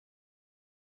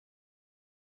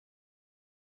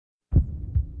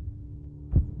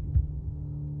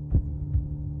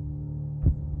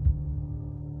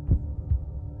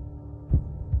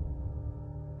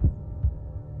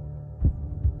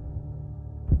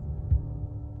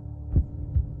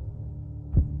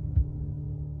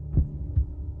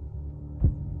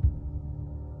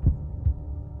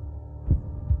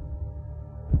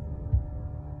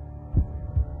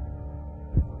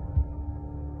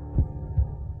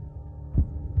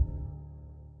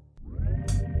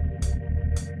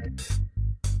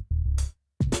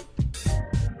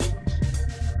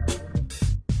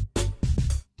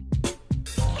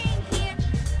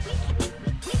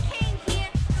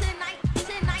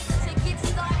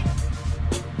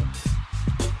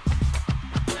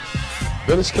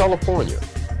Venice, California.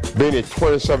 Being a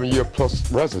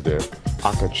 27-year-plus resident,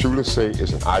 I can truly say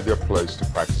it's an ideal place to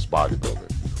practice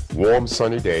bodybuilding. Warm,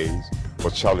 sunny days for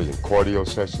challenging cardio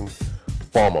sessions,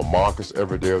 farmer markets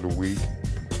every day of the week,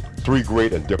 3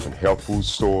 great and different health food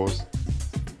stores.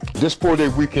 This 4-day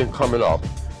weekend coming up,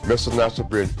 Mr. National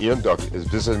Beard Ian DUCKETT is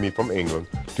visiting me from England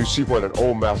to see what an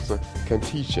old master can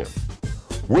teach him.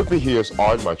 With me here is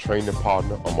Art, my training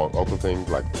partner, among other things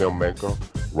like filmmaker,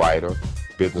 writer,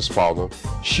 business partner.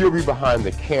 She'll be behind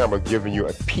the camera giving you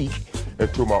a peek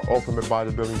into my ultimate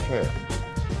bodybuilding camp.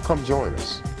 Come join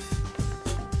us.